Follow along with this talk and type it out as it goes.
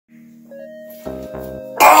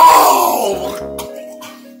Oh!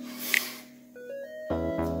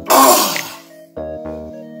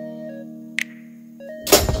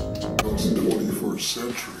 It's the 21st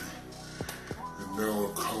century, and now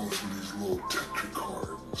it comes in these little Tetris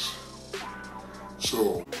cards.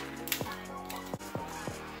 So,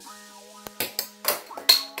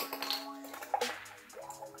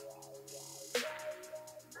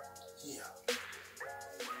 yeah.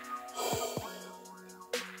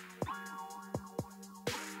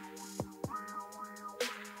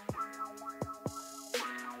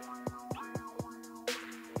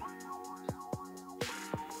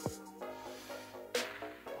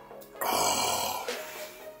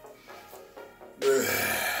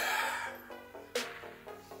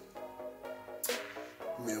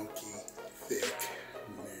 Milky, thick,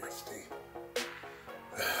 nasty.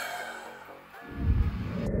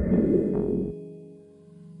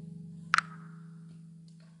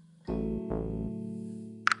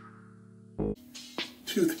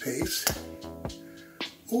 Toothpaste.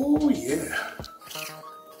 Oh yeah.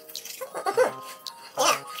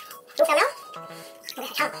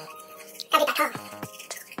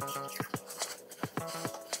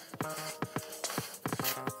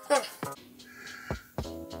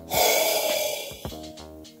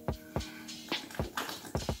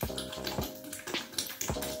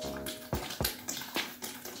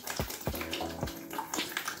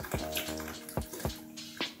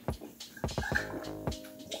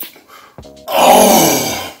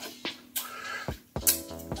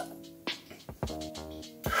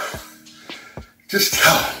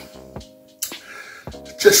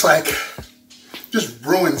 Just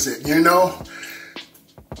ruins it, you know?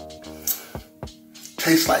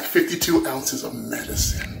 Tastes like 52 ounces of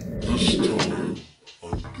medicine. This time, I'm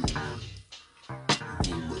doing the lemon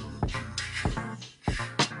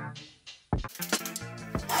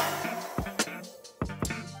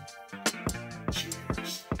juice challenge.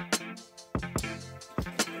 Cheers.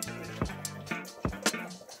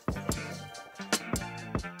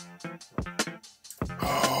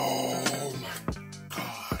 Oh my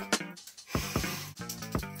God.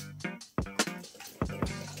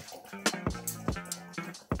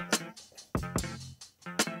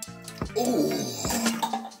 Oh,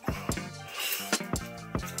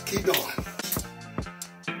 keep going.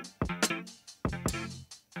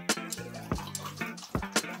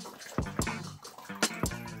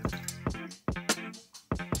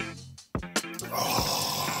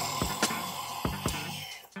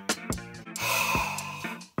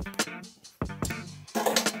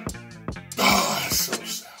 So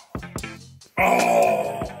sour.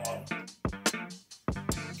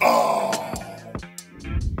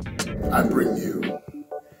 I bring you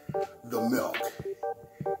the milk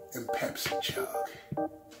and Pepsi Chug.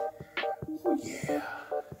 Oh yeah.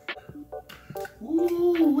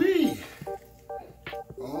 Ooh-wee.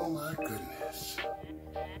 Oh my goodness.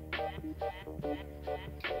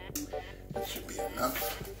 That should be enough.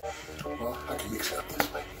 Well, I can mix it up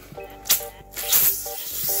this way.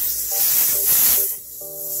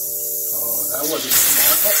 That wasn't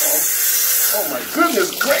smart. Uh-oh. Oh my goodness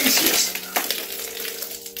gracious.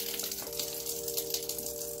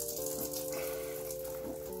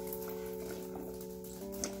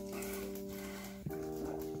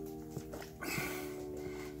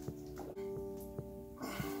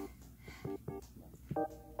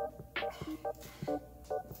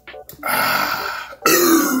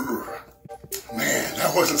 Man,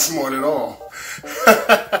 that wasn't smart at all.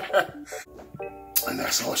 And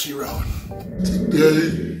that's all she wrote.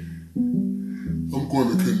 Today, I'm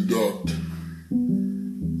going to conduct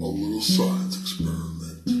a little science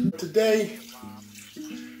experiment. Today,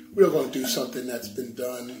 we're going to do something that's been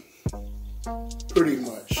done pretty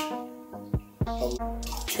much. A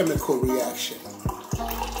chemical reaction.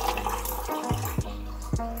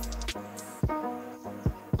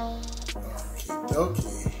 Okie dokie.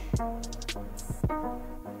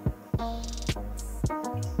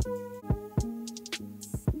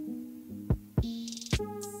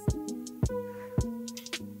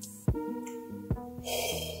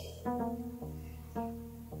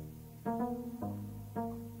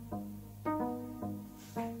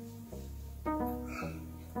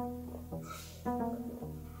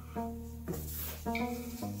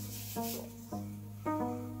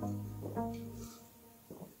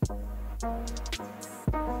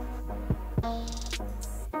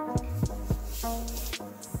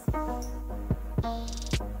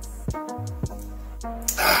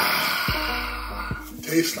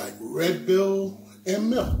 Tastes like Red Bull and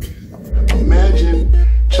milk. Imagine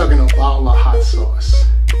chugging a bottle of hot sauce.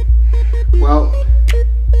 Well,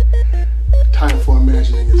 time for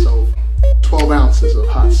imagining is over. 12 12 ounces of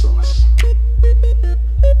hot sauce.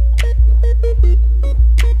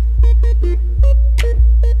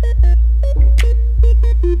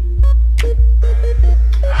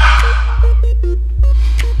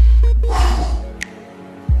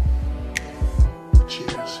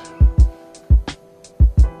 Cheers.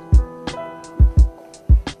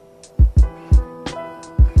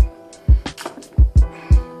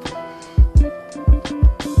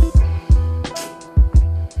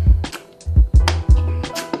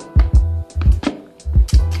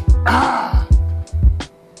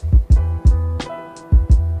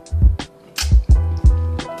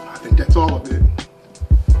 I think that's all of it.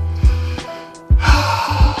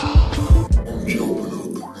 I'm jumping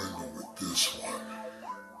out the window with this one.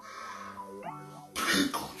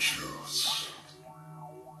 Pickle juice.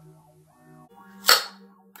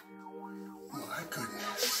 My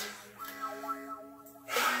goodness.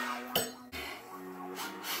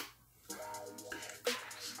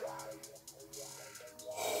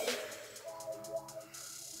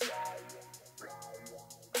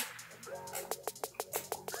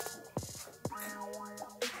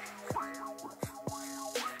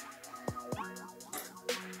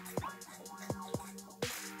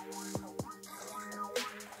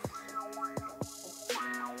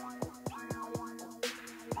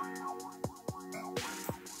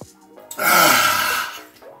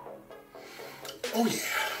 Oh yeah.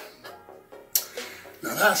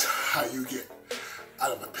 Now that's how you get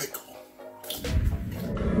out of a pickle.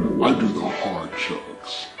 I do the hard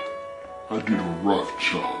chugs. I do the rough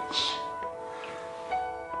chugs.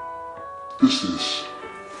 This is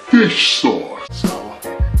fish sauce. So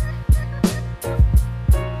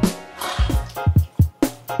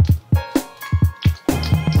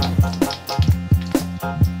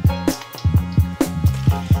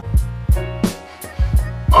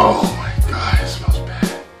oh my God, it smells bad.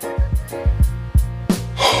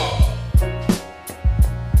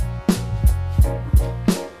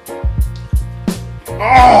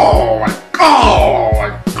 Oh my God!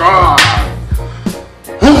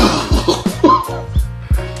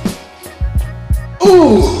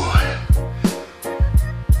 Ooh.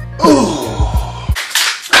 Ooh.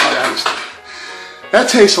 That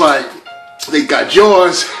tastes like they got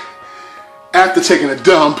yours after taking a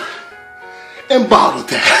dump and bottled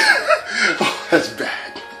that. Oh, that's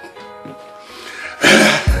bad.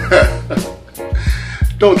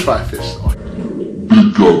 Don't try fish sauce.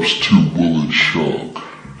 Big ups to Will and Chug.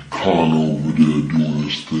 Con over there doing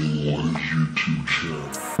his thing on his YouTube channel.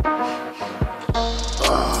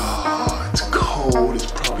 Oh, it's cold.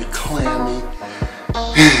 It's probably clammy.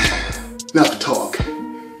 Enough talk.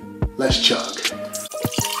 Let's chug.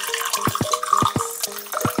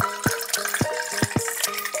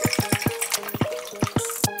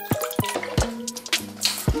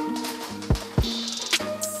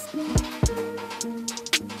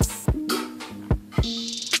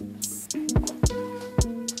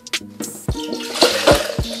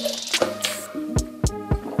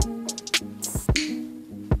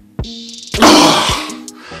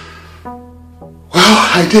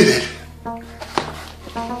 I did it.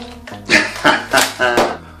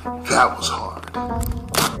 That was hard.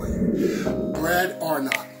 Brad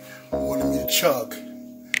Arnott wanted me to chug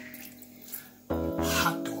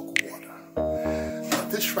hot dog water. Now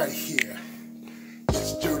this right here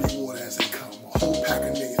is dirty water as they come. A whole pack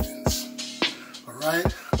of Nathans.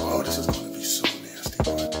 Alright? Oh, this is going to be so nasty,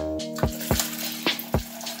 but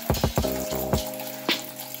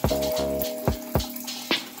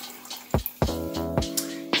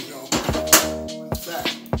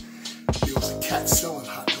selling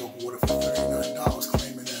hot dog water for $39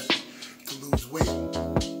 claiming that to lose weight.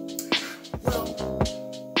 Well,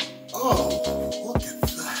 oh, look at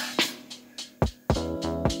that.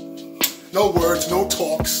 No words, no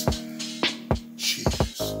talks.